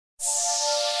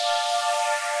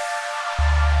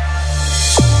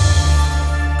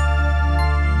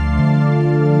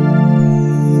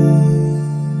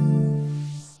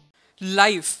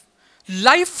life.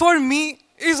 Life for me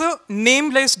is a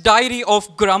nameless diary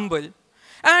of grumble.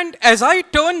 And as I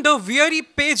turn the weary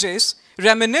pages,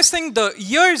 reminiscing the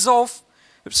years of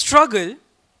struggle,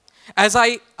 as I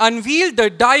unveil the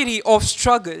diary of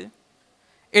struggle,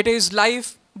 it is life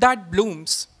that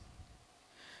blooms.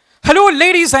 Hello,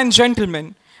 ladies and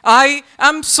gentlemen. I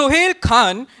am Sohail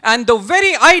Khan, and the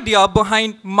very idea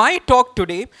behind my talk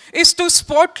today is to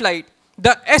spotlight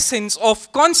the essence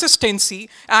of consistency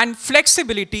and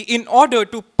flexibility in order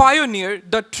to pioneer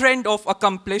the trend of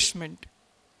accomplishment.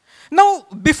 Now,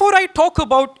 before I talk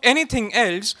about anything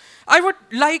else, I would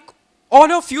like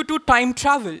all of you to time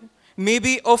travel,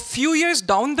 maybe a few years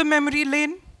down the memory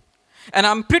lane. And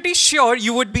I'm pretty sure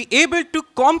you would be able to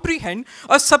comprehend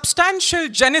a substantial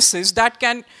genesis that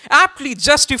can aptly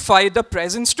justify the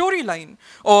present storyline.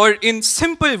 Or in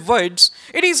simple words,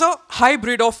 it is a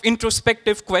hybrid of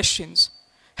introspective questions.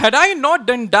 Had I not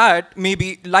done that,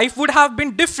 maybe life would have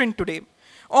been different today.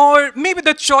 Or maybe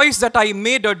the choice that I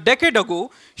made a decade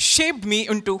ago shaped me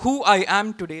into who I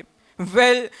am today.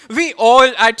 Well, we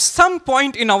all at some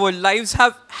point in our lives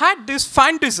have had this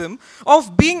phantasm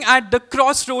of being at the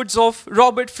crossroads of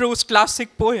Robert Frost's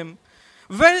classic poem.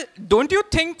 Well, don't you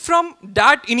think from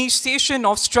that initiation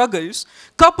of struggles,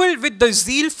 coupled with the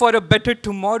zeal for a better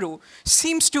tomorrow,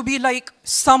 seems to be like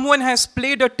someone has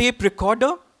played a tape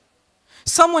recorder?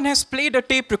 Someone has played a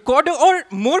tape recorder, or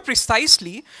more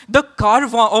precisely, the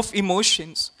carva of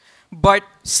emotions. But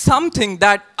something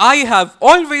that I have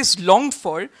always longed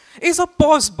for is a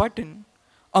pause button,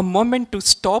 a moment to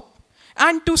stop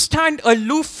and to stand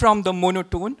aloof from the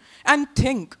monotone and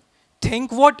think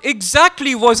what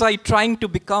exactly was I trying to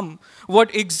become?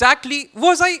 What exactly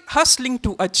was I hustling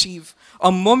to achieve? A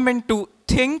moment to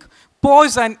think,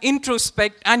 pause and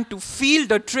introspect, and to feel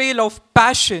the trail of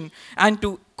passion and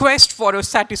to quest for a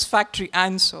satisfactory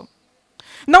answer.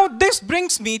 Now, this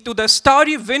brings me to the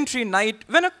starry wintry night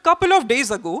when a couple of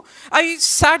days ago, I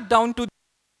sat down to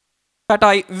that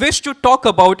I wish to talk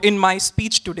about in my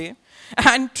speech today.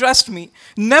 And trust me,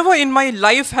 never in my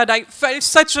life had I felt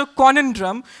such a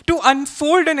conundrum to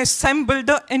unfold and assemble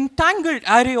the entangled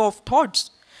array of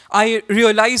thoughts. I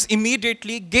realized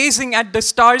immediately, gazing at the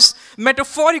stars,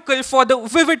 metaphorical for the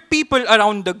vivid people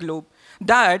around the globe,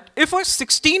 that if a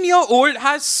 16-year-old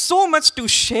has so much to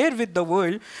share with the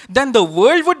world, then the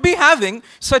world would be having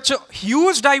such a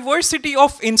huge diversity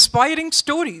of inspiring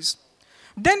stories.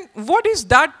 Then what is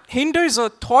that hinders a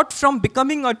thought from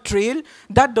becoming a trail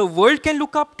that the world can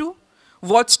look up to?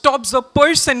 What stops a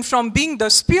person from being the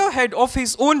spearhead of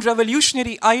his own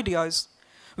revolutionary ideas?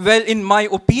 Well, in my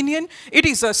opinion, it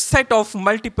is a set of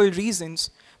multiple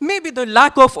reasons. Maybe the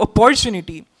lack of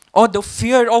opportunity, or the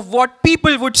fear of what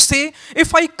people would say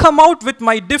if I come out with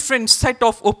my different set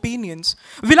of opinions.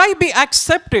 Will I be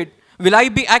accepted? Will I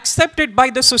be accepted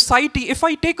by the society if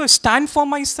I take a stand for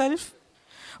myself?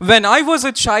 When I was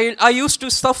a child, I used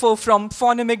to suffer from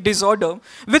phonemic disorder,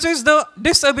 which is the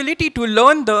disability to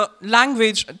learn the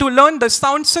language, to learn the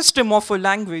sound system of a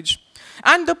language.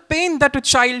 And the pain that a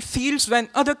child feels when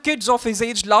other kids of his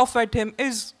age laugh at him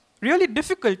is really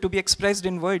difficult to be expressed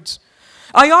in words.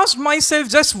 I asked myself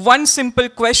just one simple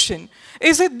question.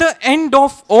 Is it the end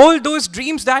of all those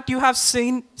dreams that you have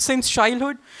seen since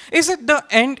childhood? Is it the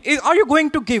end? Are you going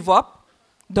to give up?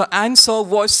 The answer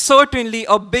was certainly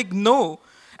a big no.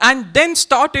 And then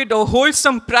started a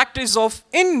wholesome practice of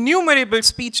innumerable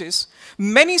speeches,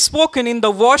 many spoken in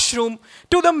the washroom,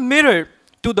 to the mirror,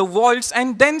 to the walls,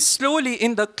 and then slowly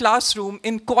in the classroom,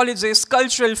 in colleges,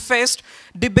 cultural fest,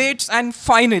 debates, and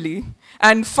finally,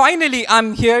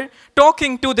 I'm here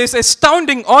talking to this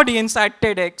astounding audience at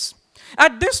TEDx.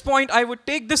 At this point, I would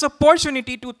take this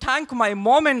opportunity to thank my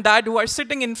mom and dad who are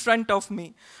sitting in front of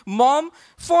me. Mom,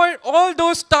 for all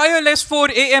those tireless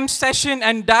 4 a.m. session,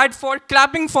 and dad for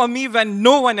clapping for me when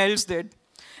no one else did.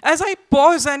 As I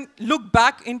pause and look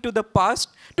back into the past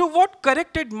to what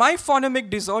corrected my phonemic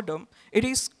disorder, it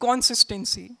is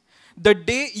consistency. The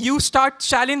day you start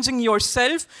challenging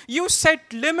yourself, you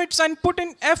set limits and put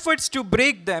in efforts to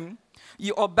break them.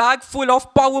 Your bag full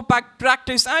of power-packed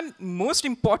practice and, most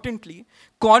importantly,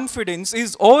 confidence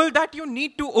is all that you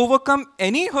need to overcome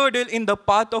any hurdle in the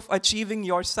path of achieving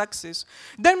your success.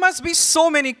 There must be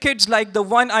so many kids like the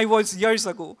one I was years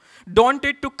ago,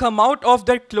 daunted to come out of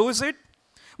their closet.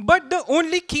 But the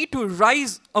only key to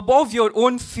rise above your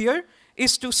own fear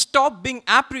is to stop being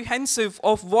apprehensive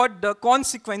of what the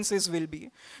consequences will be.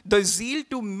 The zeal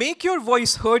to make your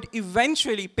voice heard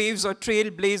eventually paves a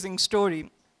trailblazing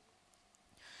story.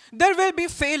 There will be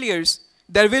failures.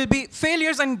 There will be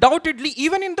failures undoubtedly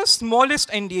even in the smallest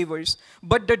endeavors.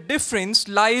 But the difference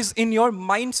lies in your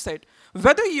mindset.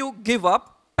 Whether you give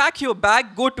up, pack your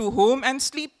bag, go to home, and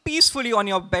sleep peacefully on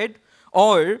your bed?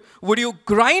 Or would you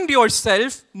grind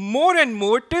yourself more and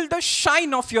more till the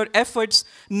shine of your efforts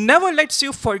never lets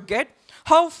you forget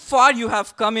how far you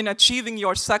have come in achieving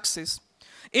your success?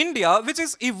 India, which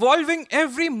is evolving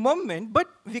every moment, but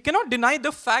we cannot deny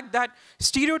the fact that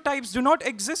stereotypes do not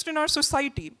exist in our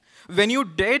society. When you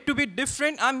dare to be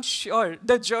different, I'm sure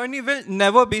the journey will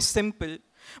never be simple.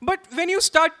 But when you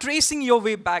start tracing your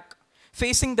way back,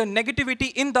 facing the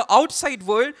negativity in the outside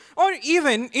world, or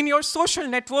even in your social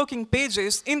networking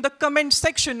pages, in the comment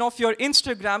section of your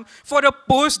Instagram for a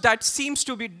post that seems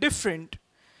to be different,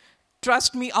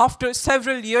 trust me, after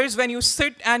several years, when you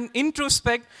sit and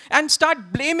introspect and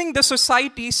start blaming the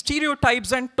society,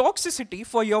 stereotypes, and toxicity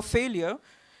for your failure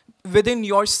within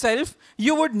yourself,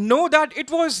 you would know that it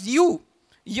was you,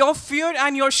 your fear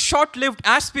and your short-lived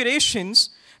aspirations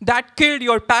that killed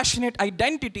your passionate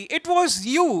identity. It was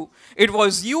you. It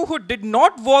was you who did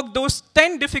not walk those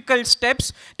 10 difficult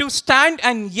steps to stand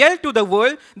and yell to the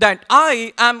world that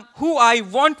I am who I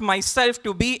want myself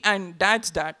to be, and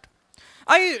that's that.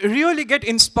 I really get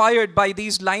inspired by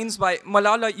these lines by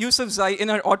Malala Yousafzai in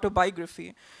her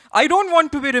autobiography. I don't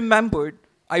want to be remembered.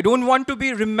 I don't want to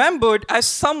be remembered as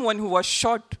someone who was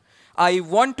short. I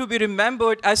want to be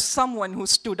remembered as someone who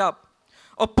stood up.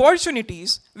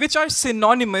 Opportunities, which are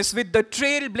synonymous with the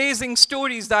trailblazing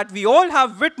stories that we all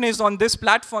have witnessed on this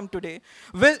platform today,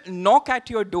 will knock at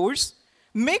your doors.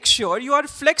 Make sure you are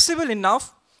flexible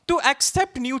enough to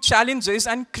accept new challenges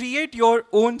and create your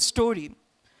own story.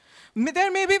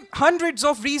 There may be hundreds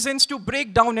of reasons to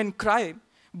break down and cry,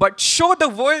 but show the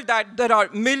world that there are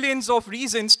millions of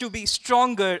reasons to be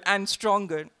stronger and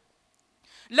stronger.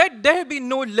 Let there be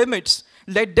no limits.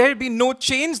 Let there be no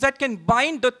chains that can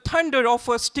bind the thunder of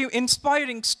a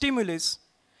inspiring stimulus.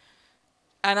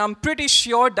 And I'm pretty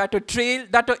sure that a trail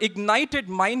that an ignited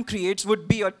mind creates would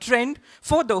be a trend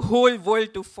for the whole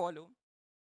world to follow.